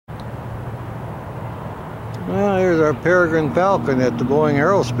Well, here's our Peregrine Falcon at the Boeing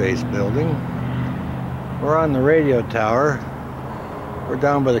Aerospace building. We're on the radio tower. We're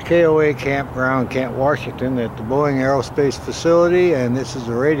down by the KOA campground, Camp Washington, at the Boeing Aerospace facility, and this is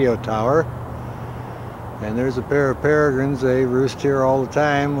the radio tower. And there's a pair of peregrines. They roost here all the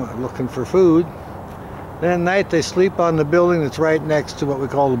time looking for food. Then at night they sleep on the building that's right next to what we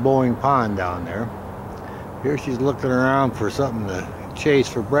call the Boeing pond down there. Here she's looking around for something to chase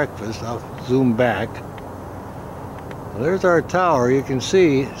for breakfast. I'll zoom back. Well, there's our tower. You can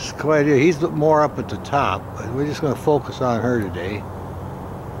see it's quite. He's more up at the top, but we're just going to focus on her today.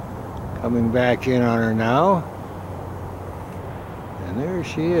 Coming back in on her now, and there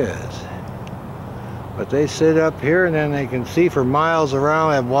she is. But they sit up here, and then they can see for miles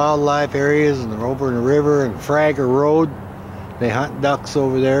around. Have wildlife areas, and they're over in the river and Fragger Road. They hunt ducks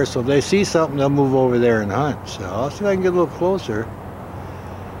over there, so if they see something, they'll move over there and hunt. So I'll see if I can get a little closer.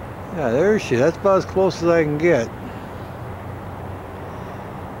 Yeah, there she is. That's about as close as I can get.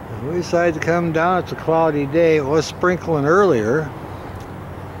 We decided to come down. It's a cloudy day. It was sprinkling earlier.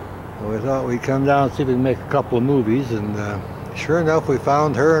 So we thought we'd come down and see if we can make a couple of movies. And sure enough, we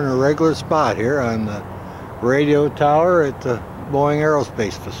found her in a regular spot here on the radio tower at the Boeing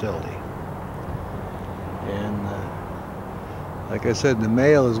Aerospace facility. And like I said, the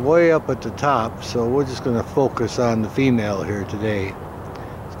male is way up at the top, so we're just going to focus on the female here today.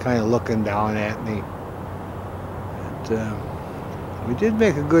 It's kind of looking down at me. But, we did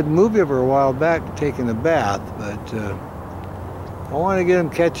make a good movie of her a while back, taking a bath, but I want to get him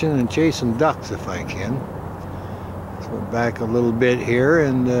catching and chasing ducks if I can. Let's go back a little bit here,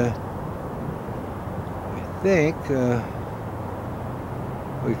 and I think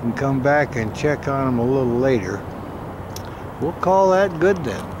we can come back and check on him a little later. We'll call that good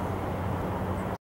then.